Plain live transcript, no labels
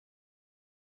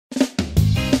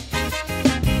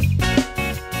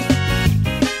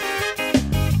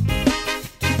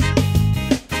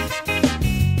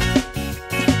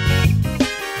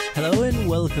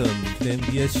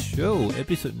MBS Show,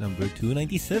 episode number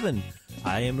 297.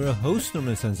 I am your host,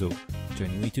 Norman Sanzo.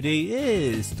 Joining me today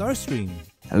is Starstream.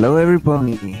 Hello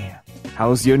everybody.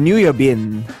 How's your New Year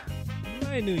been?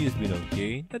 My New Year's been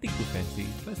okay. Nothing too fancy,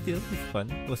 but still, it's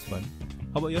fun. It was fun.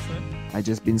 How about yours, man? I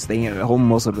just been staying at home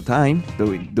most of the time,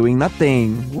 doing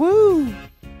nothing. Woo!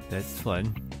 That's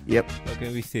fun. Yep. What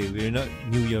can we say? We're not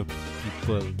New Year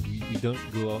people. We don't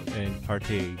go out and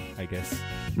party, I guess.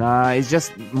 Nah, it's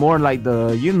just more like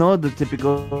the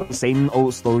typical same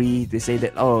old story. They say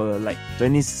that, like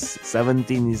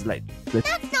 2017 is like the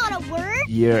That's not a word!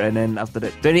 year, and then after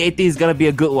that 2018 is gonna be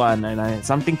a good one, and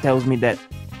something tells me that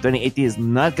 2018 is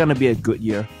not gonna be a good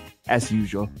year as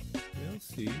usual. We'll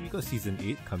see. We got season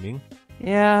 8 coming.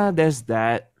 Yeah, there's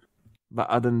that. But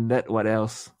other than that, what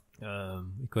else?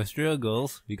 Equestria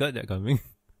Girls, we got that coming.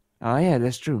 Oh yeah,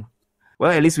 that's true.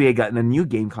 Well, at least we got a new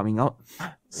game coming out.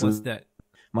 What's that?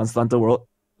 Monster Hunter World.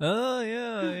 Oh,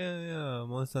 yeah.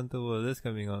 Monster Hunter World, that's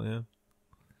coming out, yeah.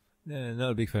 Yeah,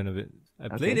 not a big fan of it. I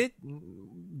played it,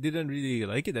 didn't really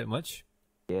like it that much.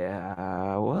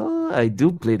 Yeah, well, I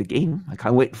do play the game. I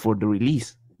can't wait for the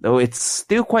release. Though it's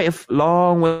still quite a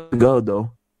long way to go,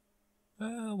 though.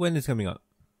 When is it coming out?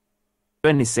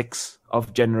 26th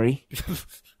of January.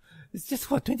 It's just,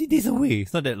 20 days away.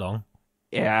 It's not that long.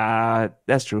 Yeah,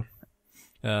 that's true.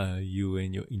 You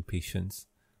and your impatience.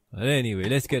 But anyway,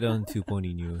 let's get on to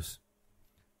pony news.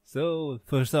 So,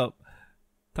 first up,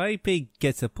 Taipei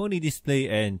gets a pony display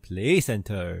and play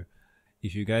center.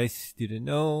 If you guys didn't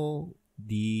know,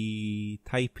 the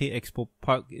Taipei Expo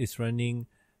Park is running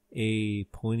a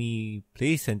pony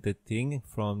play center thing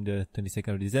from the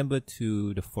 22nd of December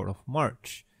to the 4th of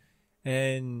March.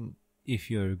 And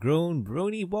if you're a grown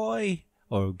brony boy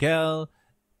or gal,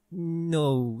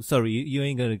 no, sorry, you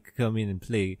ain't gonna come in and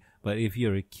play. But if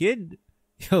you're a kid,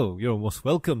 you're most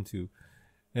welcome to.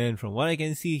 And from what I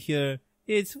can see here,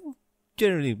 it's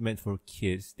generally meant for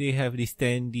kids. They have the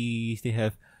standees, they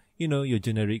have, your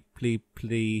generic play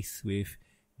place with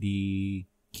the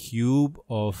cube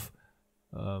of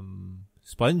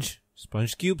sponge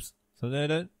cubes, something like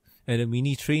that, and a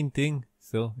mini train thing.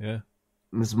 So yeah,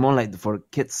 It's more like for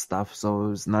kids stuff,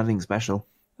 so it's nothing special.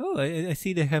 Oh, I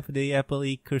see they have the Apple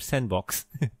Acre sandbox.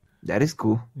 That is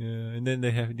cool. Yeah, and then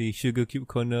they have the Sugar Cube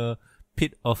Corner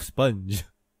pit of sponge.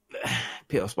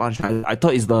 Pit of sponge. I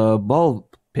thought it's the ball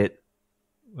pit.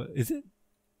 What, is it?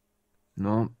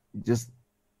 No,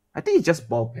 I think it's just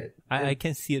ball pit. I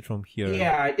can see it from here.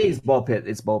 Yeah, I think it's ball pit.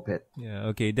 It's ball pit. Yeah.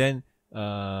 Okay. Then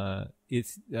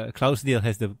it's Cloudsdale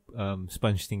has the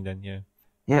sponge thing. Then yeah.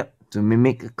 Yeah, to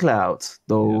mimic clouds.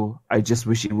 Though I just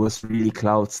wish it was really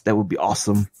clouds. That would be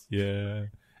awesome. Yeah.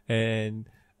 And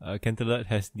Canterlot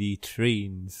has the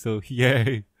train. So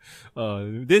yay.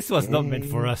 This was not meant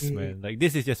for us, man. Like,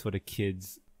 this is just for the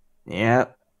kids. Yeah.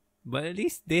 But at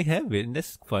least they have it, and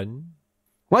that's fun.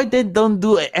 Why they don't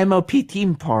do an MLP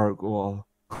theme park? Or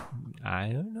I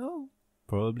don't know.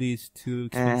 Probably it's too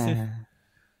expensive.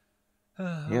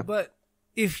 Yep. But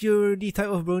if you're the type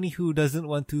of brony who doesn't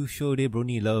want to show their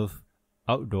brony love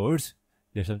outdoors,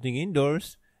 there's something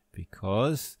indoors,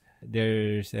 because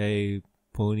there's a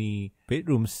pony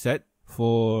bedroom set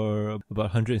for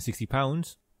about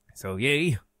 £160. So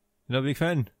yay! Not a big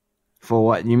fan. For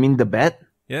what? You mean the bed?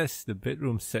 Yes, the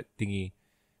bedroom set thingy.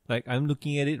 Like, I'm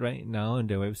looking at it right now on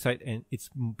their website, and it's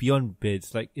beyond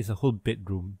beds. Like, it's a whole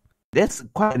bedroom. That's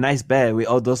quite a nice bed with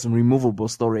all those removable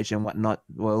storage and whatnot.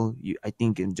 Well, I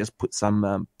think you can just put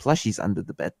some plushies under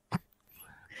the bed.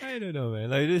 I don't know, man.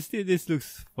 Like, this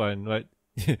looks fun, but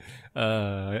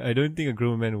I don't think a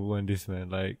grown man would want this, man.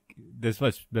 Like, there's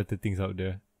much better things out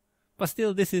there. But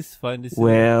still, this is fun.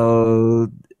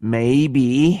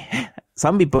 Maybe.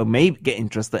 Some people may get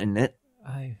interested in it.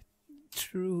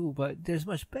 True, but there's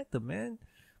much better, man.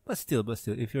 But still,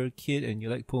 if you're a kid and you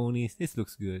like ponies, this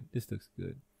looks good.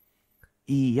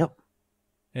 Yep.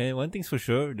 And one thing's for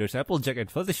sure, there's Applejack and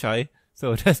Fluttershy,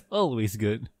 so that's always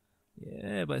good.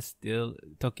 Yeah, but still,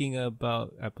 talking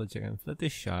about Applejack and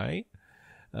Fluttershy,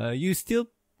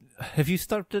 have you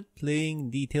started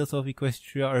playing the Tales of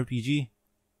Equestria RPG?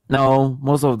 No,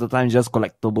 most of the time just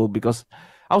collectible, because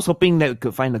I was hoping that we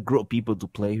could find a group of people to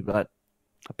play, but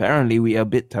apparently we are a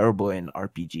bit terrible in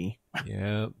RPG.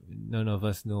 Yeah, none of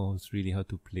us knows really how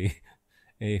to play.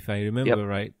 If I remember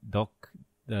right, Doc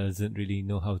doesn't really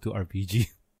know how to RPG.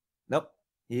 Nope.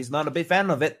 He's not a big fan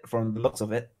of it from the looks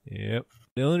of it. Yep.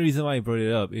 The only reason why I brought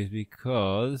it up is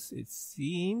because it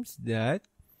seems that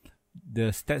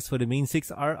the stats for the main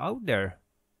 6 are out there.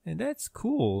 And that's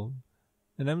cool.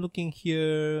 And I'm looking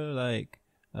here like,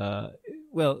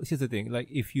 well, here's the thing. Like,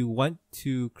 if you want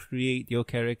to create your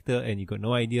character and you got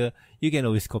no idea, you can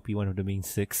always copy one of the main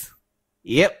 6.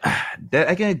 Yep, that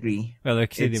I can agree. Well,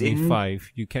 actually, It's they made in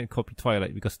 5. You can't copy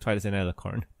Twilight because Twilight's an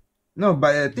alicorn. no,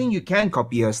 but I think you can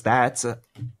copy your stats. Well,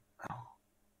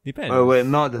 Depends.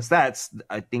 not the stats.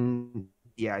 I think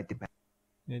yeah, it depends.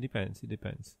 Yeah, it depends. It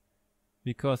depends.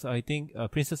 Because I think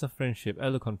Princess of Friendship,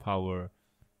 Alicorn Power,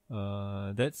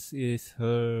 that's is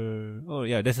her. Oh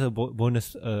yeah, that's her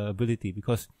bonus ability.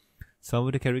 Because some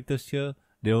of the characters here,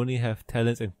 they only have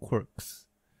talents and quirks.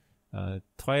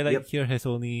 Twilight Yep. here has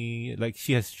only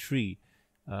she has 3.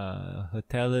 Her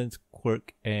talents,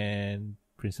 quirk, and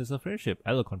Princess of Friendship,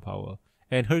 Alicorn Power,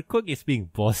 and her quirk is being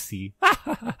bossy.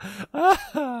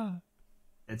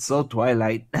 It's so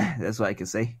Twilight. That's what I can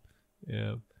say.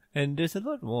 Yeah. And there's a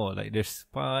lot more. Like there's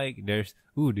Spike, there's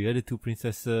the other 2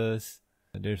 princesses.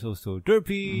 There's also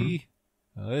Derpy.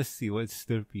 Let's see what's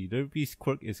Derpy. Derpy's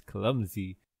quirk is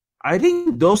clumsy. I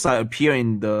think those are appear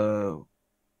in the.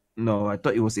 No, I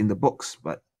thought it was in the books,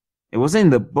 but it wasn't in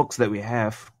the books that we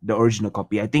have the original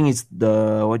copy. I think it's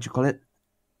the what you call it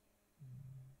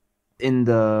in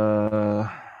the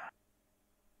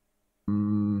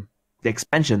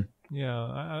expansion. Yeah,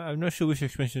 I'm not sure which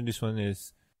expansion this one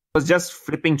is. I was just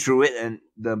flipping through it, and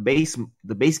the base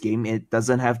game, it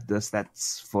doesn't have the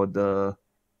stats for the.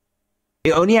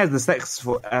 It only has the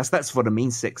stats for the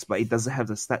main 6, but it doesn't have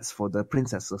the stats for the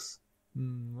princesses.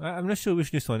 I'm not sure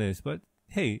which this one is, but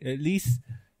hey, at least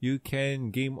you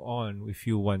can game on if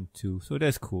you want to, so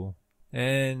that's cool.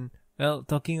 And well,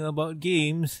 talking about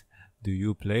games, do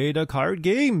you play the card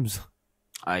games?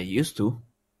 I used to.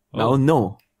 Oh. Now,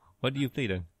 no. What do you play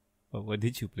then? What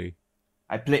did you play?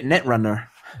 I played Netrunner.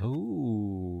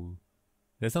 Oh,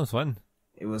 that sounds fun.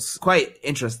 It was quite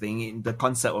interesting in the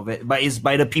concept of it, but it's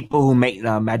by the people who make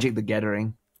Magic the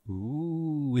Gathering.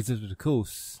 Ooh, Wizards of the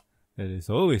Coast. That is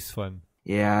always fun.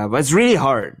 Yeah, but it's really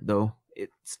hard though.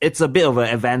 It's a bit of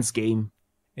an advanced game.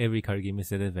 Every card game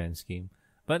is an advanced game.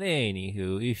 But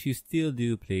anywho, if you still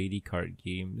do play the card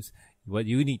games, what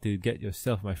you need to get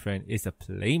yourself, my friend, is a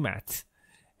playmat.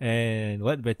 And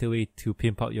what better way to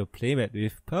pimp out your playmat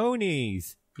with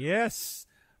ponies? Yes,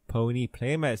 pony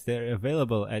playmats. They're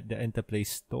available at the Enterplay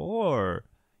store.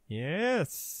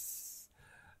 Yes.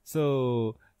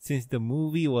 So, since the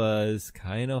movie was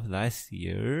kind of last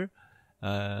year,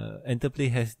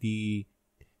 Enterplay has the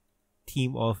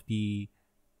theme of the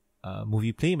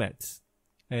movie playmats.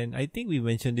 And I think we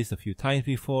mentioned this a few times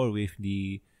before with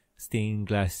the stained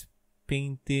glass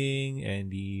painting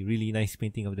and the really nice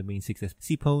painting of the main 6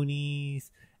 SPC ponies,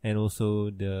 and also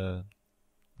the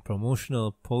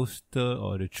promotional poster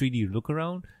or the 3D look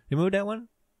around. Remember that one?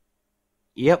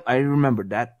 Yep, I remember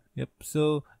that. Yep.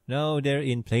 So now they're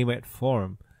in playmat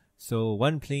form. So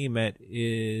one playmat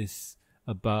is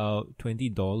about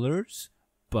 $20,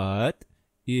 but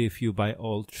if you buy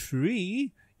all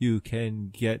 3, you can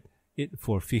get it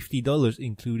for $50,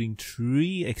 including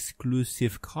 3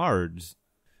 exclusive cards.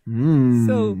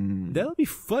 So that'll be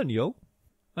fun, yo.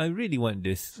 I really want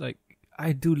this. Like,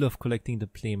 I do love collecting the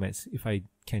playmats if I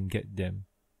can get them.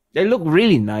 They look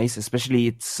really nice, especially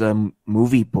it's a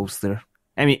movie poster.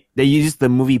 I mean, they use the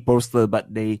movie poster,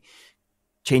 but they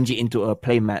change it into a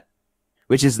playmat,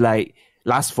 which is like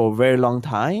lasts for a very long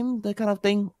time, that kind of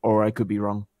thing. Or I could be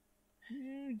wrong.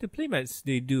 The playmats,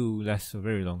 they do last a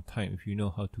very long time if you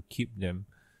know how to keep them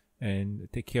and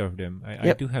take care of them.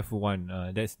 I do have one.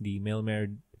 That's the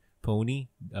Mailmare pony,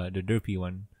 the derpy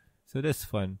one. So that's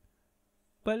fun.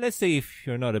 But let's say if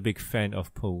you're not a big fan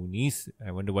of ponies,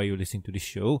 I wonder why you're listening to this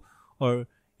show, or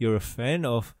you're a fan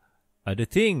of other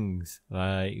things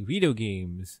like video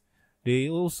games. They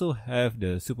also have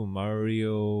the Super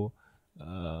Mario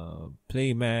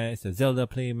playmats, the Zelda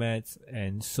playmats,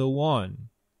 and so on.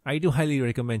 I do highly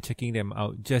recommend checking them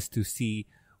out just to see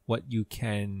what you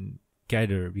can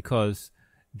gather, because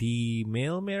the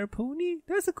Mailmare pony,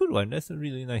 that's a good one. That's a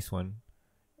really nice one.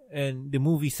 And the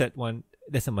movie set one,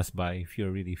 that's a must buy if you're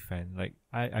a really fan. Like,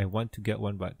 I want to get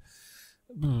one, but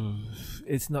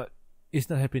it's not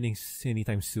happening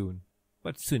anytime soon.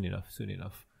 But soon enough.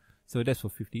 So that's for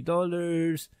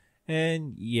 $50.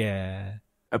 And yeah.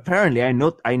 Apparently, I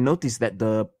noticed that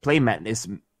the playmat is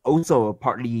also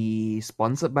partly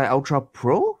sponsored by Ultra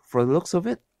Pro, for the looks of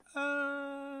it.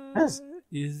 Yes.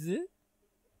 Is it?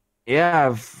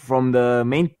 Yeah, from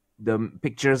the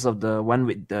pictures of the one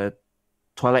with the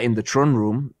Twilight in the Throne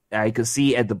Room, I could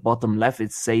see at the bottom left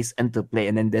it says Enterplay,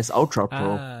 and then there's Ultra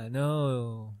Pro.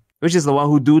 No. Which is the one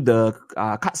who do the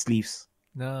cut sleeves.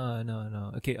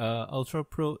 No. Okay, Ultra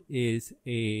Pro is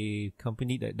a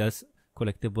company that does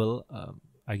collectible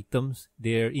items.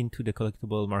 They're into the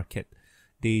collectible market.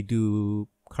 They do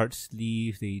card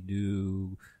sleeves, they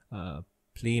do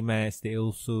playmats. They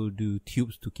also do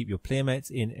tubes to keep your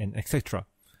playmats in, and etc.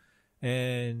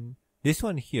 And this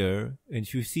one here,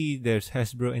 and you see there's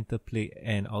Hasbro Interplay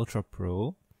and Ultra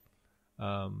Pro.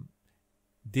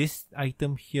 This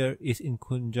item here is in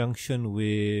conjunction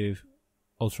with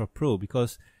Ultra Pro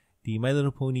because the My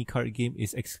Little Pony card game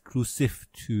is exclusive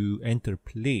to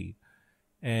Interplay,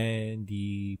 and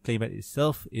the playmat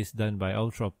itself is done by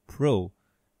Ultra Pro.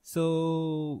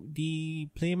 So the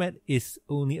playmat is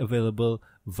only available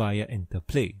via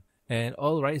Interplay, and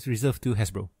all rights reserved to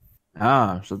Hasbro.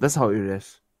 So that's how it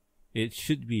is. It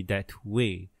should be that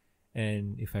way.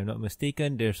 And if I'm not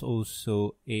mistaken, there's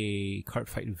also a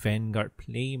Cardfight Vanguard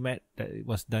playmat that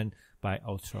was done by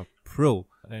Ultra Pro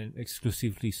and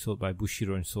exclusively sold by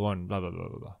Bushido and so on, blah, blah, blah,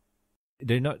 blah, blah.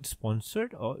 They're not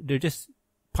sponsored, or they're just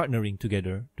partnering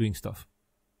together, doing stuff.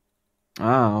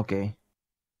 Okay.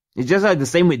 It's just like the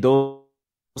same with those,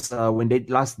 when they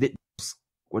last did,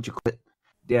 what you call it,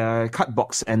 their cut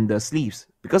box and the sleeves.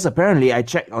 Because apparently I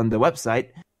checked on the website,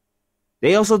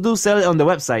 they also do sell it on the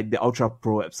website, the Ultra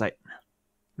Pro website.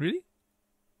 Really?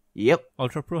 Yep.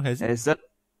 Ultra Pro has it?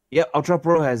 Yep, Ultra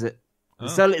Pro has it. They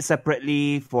sell it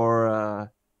separately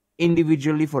for,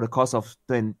 individually for the cost of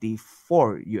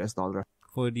 $24 US.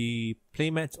 For the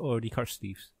playmats or the card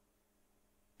sleeves?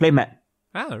 Playmat.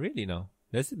 Really now?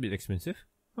 That's a bit expensive.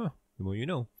 The more you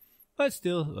know. But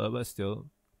still,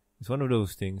 it's one of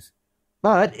those things.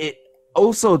 But it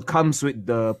also comes with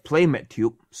the playmat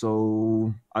tube,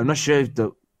 so I'm not sure if the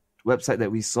website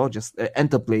that we saw, just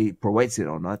Interplay, provides it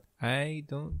or not. I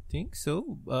don't think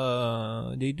so.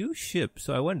 They do ship,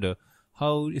 so I wonder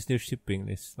how is their shipping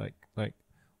list like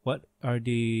what are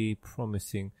they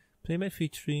promising? Playmat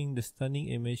featuring the stunning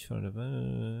image from the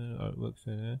artworks,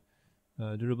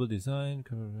 durable design,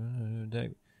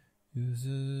 deck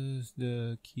uses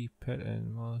the keypad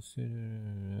and mouse.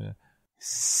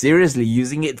 Seriously,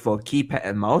 using it for keypad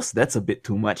and mouse? That's a bit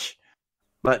too much.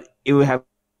 But it will have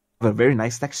a very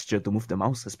nice texture to move the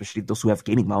mouse, especially those who have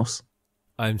gaming mouse.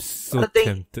 I'm so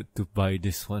tempted to buy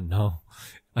this one now.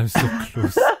 I'm so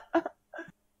close.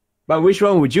 But which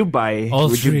one would you buy? All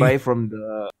would three. You buy from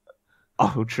the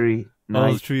all three?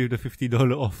 Nice. All three with the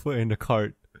 $50 offer and the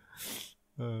card.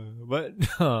 But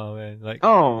oh man,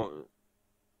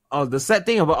 the sad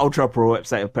thing about Ultra Pro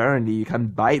website, apparently you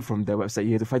can't buy it from their website.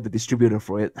 You have to find the distributor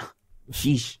for it.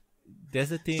 Sheesh. That's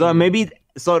the thing. So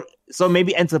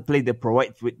maybe Interplay, they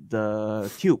provide with the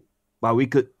tube, but we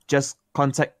could just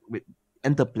contact with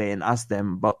Interplay and ask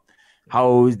them about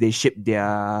how they ship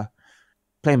their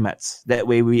playmats. That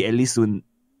way we at least would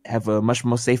have a much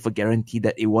more safer guarantee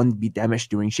that it won't be damaged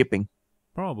during shipping.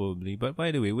 Probably. But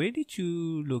by the way, where did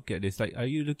you look at this? Like, are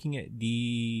you looking at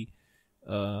the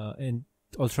and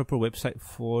Ultra Pro website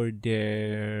for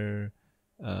their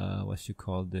what you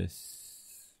call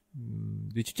this?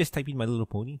 Did you just type in My Little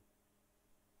Pony?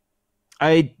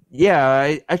 I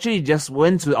actually just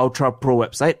went to Ultra Pro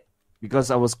website because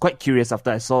I was quite curious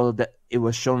after I saw that it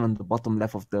was shown on the bottom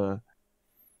left of the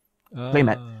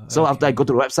playmat. So after I go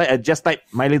to the website, I just type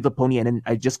My Little Pony and then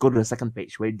I just go to the second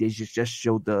page where they just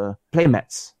show the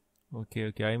playmats.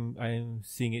 Okay. I'm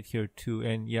seeing it here too,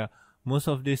 and yeah, most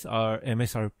of these are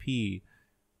MSRP.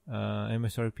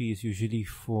 MSRP is usually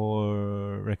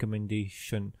for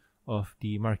recommendation of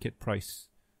the market price,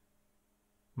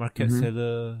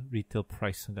 seller retail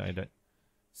price, something like that.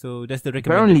 So that's the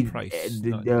recommended price.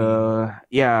 They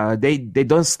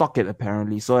don't stock it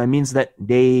apparently. So it means that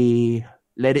they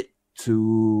let it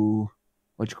to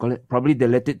Probably they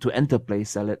let it to Interplay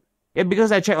sell it. Yeah,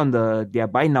 because I checked on their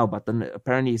buy now button.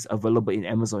 Apparently, it's available in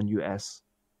Amazon US.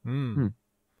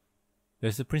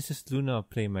 There's a Princess Luna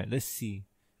playmat. Let's see,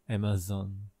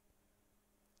 Amazon.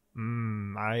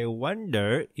 I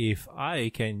wonder if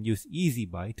I can use Easy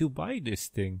Buy to buy this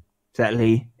thing.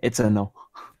 Sadly, it's a no.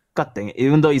 God dang it.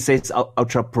 Even though it says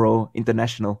Ultra Pro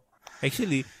International.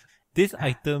 Actually, this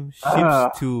item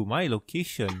ships to my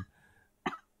location.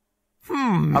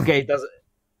 Okay, it does.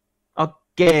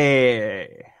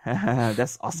 Okay.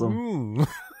 That's awesome.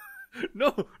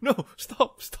 No,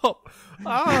 stop.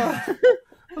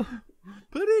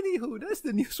 But anywho, that's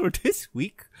the news for this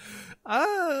week.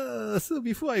 So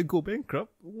before I go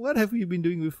bankrupt, what have we been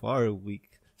doing with our week?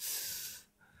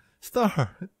 Star,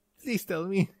 please tell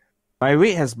me. My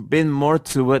week has been more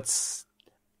towards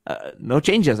no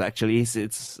changes actually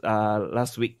since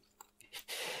last week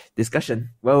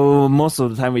discussion. Well, most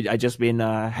of the time I just been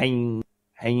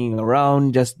hanging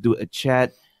around, just do a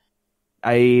chat.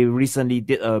 I recently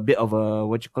did a bit of a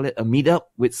a meetup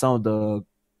with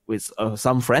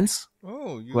some friends.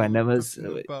 Oh, you who I never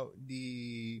talking about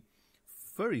the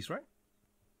furries, right?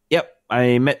 Yep,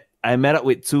 I met I met up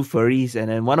with two furries, and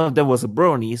then one of them was a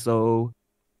brony. So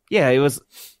yeah, it was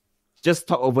just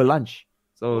talk over lunch.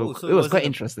 So it was quite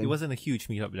interesting. It wasn't a huge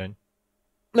meetup then.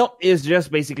 No, it's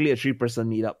just basically a 3-person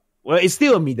meetup. Well, it's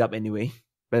still a meetup anyway.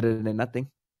 Better than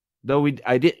nothing. Though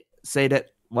I did say that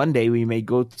one day we may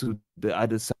go to the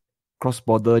other side,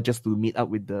 cross-border, just to meet up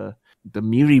with the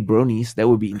Miri bronies. That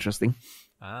would be interesting.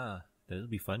 That'll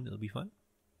be fun.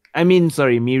 I mean,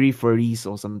 sorry, Miri furries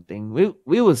or something.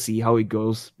 We will see how it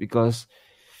goes, because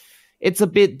it's a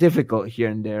bit difficult here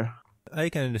and there. I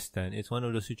can understand. It's one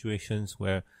of those situations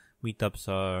where meetups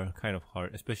are kind of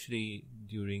hard, especially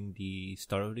during the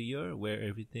start of the year where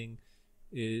everything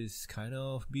is kind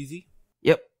of busy.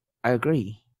 Yep, I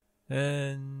agree.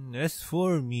 And as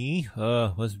for me,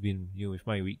 what's been new with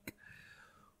my week?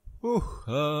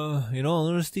 In all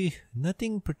honesty,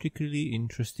 nothing particularly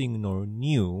interesting nor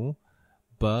new,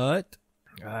 but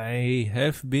I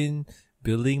have been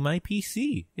building my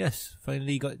PC. Yes,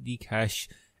 finally got the cash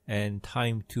and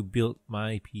time to build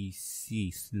my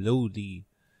PC slowly.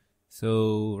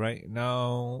 So right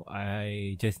now,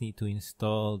 I just need to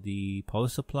install the power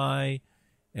supply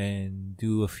and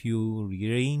do a few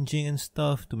rearranging and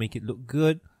stuff to make it look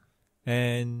good.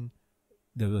 And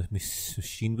the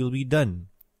machine will be done.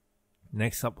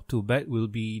 Next up to bat will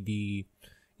be the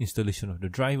installation of the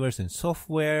drivers and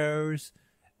softwares.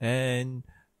 And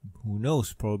who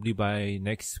knows, probably by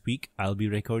next week, I'll be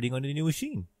recording on the new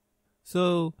machine.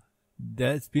 So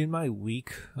that's been my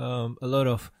week. A lot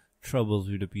of troubles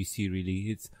with the PC,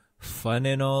 really. It's fun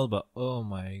and all, but oh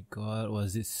my god,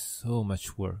 was it so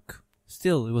much work.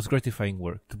 Still, it was gratifying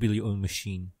work to build your own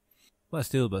machine. But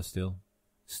still.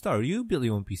 Star, you built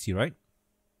your own PC, right?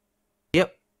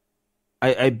 Yep.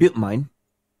 I built mine.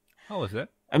 How was that?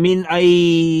 I mean,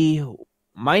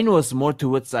 mine was more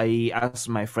towards I asked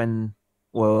my friend.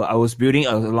 Well, I was building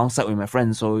alongside with my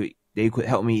friend, so they could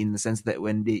help me in the sense that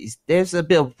when there's a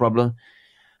bit of a problem,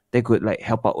 they could like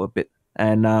help out a bit.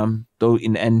 And though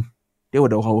in the end, they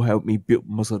would all help me build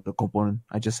most of the component.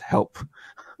 I just help.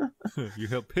 You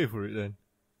help pay for it then?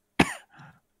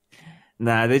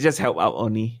 Nah, they just help out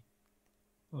only.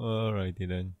 Alrighty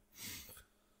then.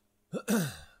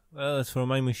 Well, as for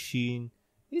my machine,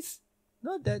 it's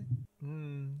not that.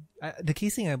 The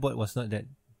casing I bought was not that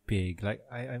big. Like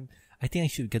I think I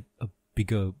should get a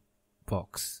bigger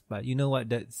box. But you know what?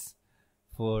 That's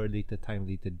for later time,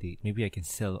 later date. Maybe I can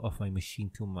sell off my machine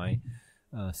to my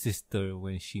sister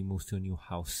when she moves to a new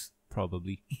house.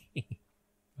 Probably.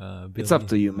 It's up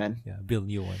to you, man. Yeah, build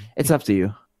new one. It's up to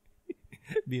you.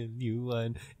 Build new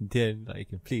one. Then I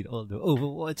can play all the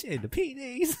Overwatch and the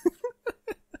paydays.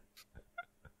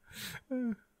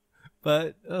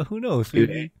 But who knows?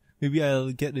 Maybe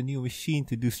I'll get a new machine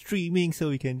to do streaming so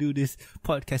we can do this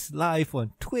podcast live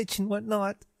on Twitch and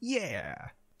whatnot. Yeah.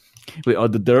 With all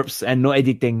the derps and no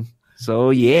editing.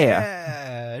 So yeah.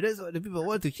 Yeah, that's what the people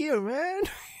want to hear, man.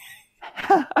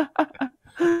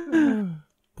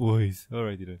 Boys.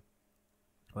 Alrighty then.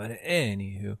 But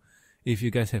anywho, if you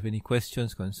guys have any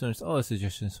questions, concerns, or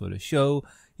suggestions for the show,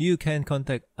 you can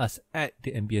contact us at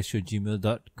the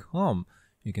mbsshow@gmail.com.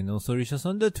 You can also reach us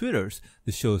on the Twitters.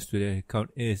 The show's Twitter account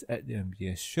is at the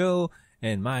MBS Show,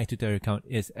 and my Twitter account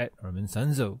is at Norman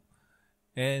Sanzo.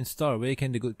 And Star, where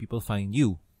can the good people find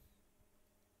you?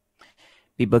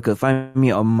 People could find me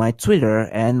on my Twitter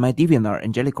and my DeviantArt,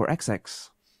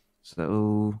 AngelicoXX.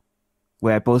 So,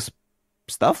 where I post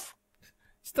stuff.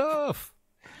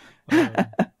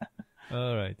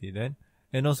 Alrighty then.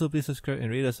 And also please subscribe and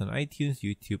rate us on iTunes,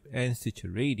 YouTube, and Stitcher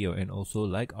Radio, and also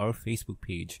like our Facebook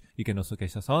page. You can also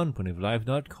catch us on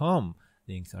ponivlive.com.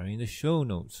 Links are in the show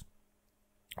notes.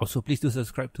 Also, please do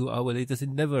subscribe to our latest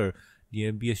endeavor, the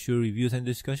MBS Show Reviews and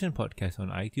Discussion Podcast on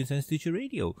iTunes and Stitcher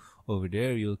Radio. Over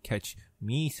there, you'll catch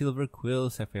me, Silver Quill,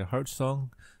 Sapphire Heartsong,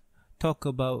 talk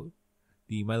about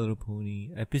the My Little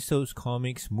Pony episodes,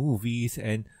 comics, movies,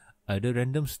 and other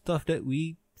random stuff that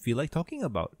we feel like talking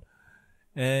about.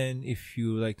 And if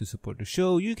you like to support the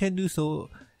show, you can do so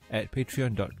at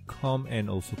patreon.com and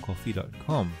also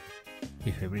coffee.com.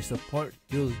 If every support,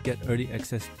 you'll get early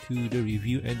access to the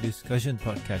review and discussion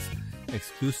podcast,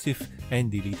 exclusive and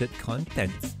deleted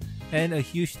contents. And a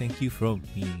huge thank you from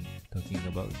me. Talking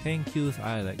about thank yous,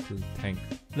 I like to thank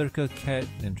Lurker Cat,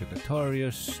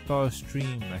 Nendracatorius,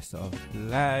 Starstream, Master of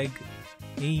Lag,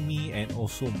 Amy, and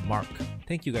also Mark.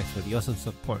 Thank you guys for the awesome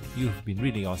support. You've been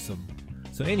really awesome.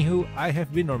 So anywho, I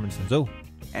have been Norman Sanzo.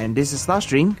 And this is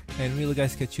Starstream. And we'll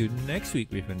guys catch you next week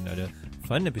with another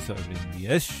fun episode of the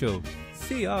MBS Show.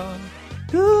 See ya!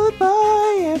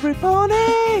 Goodbye, every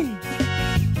pony!